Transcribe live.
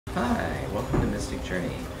Hi, welcome to Mystic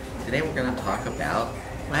Journey. Today we're going to talk about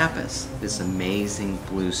lapis, this amazing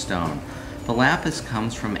blue stone. The lapis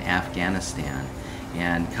comes from Afghanistan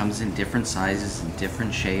and comes in different sizes and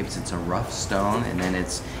different shapes. It's a rough stone, and then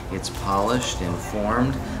it's polished and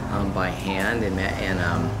formed by hand in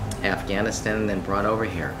Afghanistan and then brought over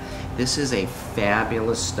here. This is a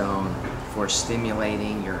fabulous stone for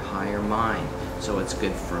stimulating your higher mind. So it's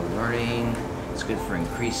good for learning, it's good for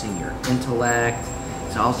increasing your intellect.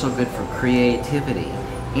 It's also good for creativity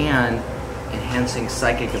and enhancing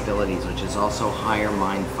psychic abilities, which is also higher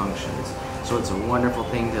mind functions. So it's a wonderful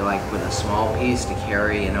thing to with a small piece to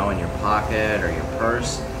carry, in your pocket or your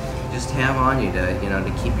purse. Just have on you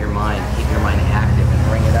to keep your mind active and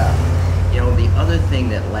bring it up. The other thing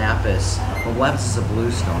that lapis is a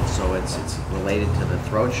blue stone, so it's related to the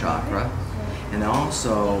throat chakra. And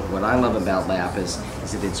also, what I love about lapis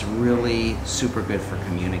is that it's really super good for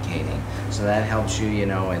communicating. So that helps you, in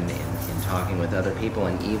talking with other people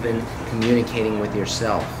and even communicating with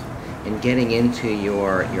yourself and getting into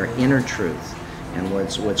your inner truth and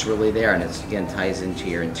what's really there. And it again ties into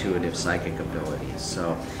your intuitive psychic abilities.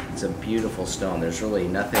 So it's a beautiful stone. There's really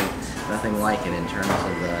nothing like it in terms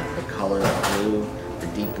of the color, the blue, the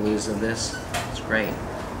deep blues of this. It's great.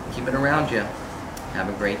 Keep it around you. Have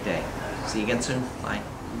a great day. See you again soon. Bye.